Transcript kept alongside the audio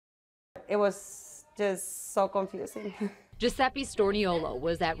It was just so confusing. Giuseppe Storniolo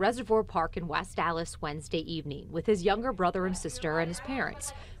was at Reservoir Park in West Allis Wednesday evening with his younger brother and sister and his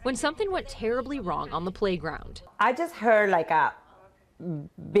parents when something went terribly wrong on the playground. I just heard like a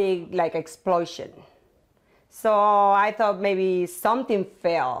big explosion. So I thought maybe something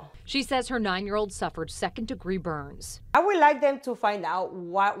fell. She says her 9-year-old suffered second-degree burns. I would like them to find out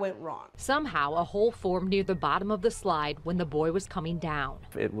what went wrong. Somehow, a hole formed near the bottom of the slide when the boy was coming down.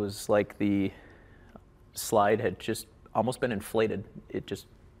 It was like the slide had just almost been inflated. It just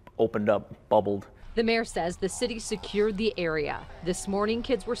opened up, bubbled. The mayor says the city secured the area. This morning,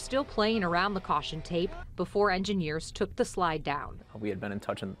 kids were still playing around the caution tape before engineers took the slide down. We had been in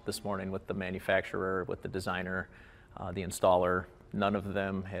touch this morning with the manufacturer, with the designer, the installer. None of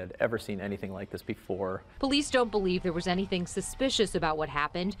them had ever seen anything like this before. Police don't believe there was anything suspicious about what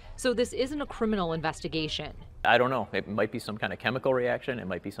happened, so this isn't a criminal investigation. I don't know. It might be some kind of chemical reaction. It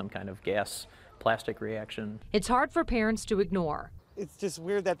might be some kind of gas, plastic reaction. It's hard for parents to ignore. It's just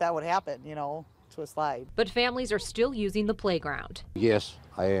weird that that would happen, you know, to a slide. But families are still using the playground. Yes,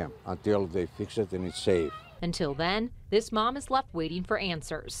 I am, until they fix it and it's safe. Until then, this mom is left waiting for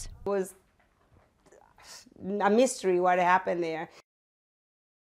answers. It was a mystery what happened there.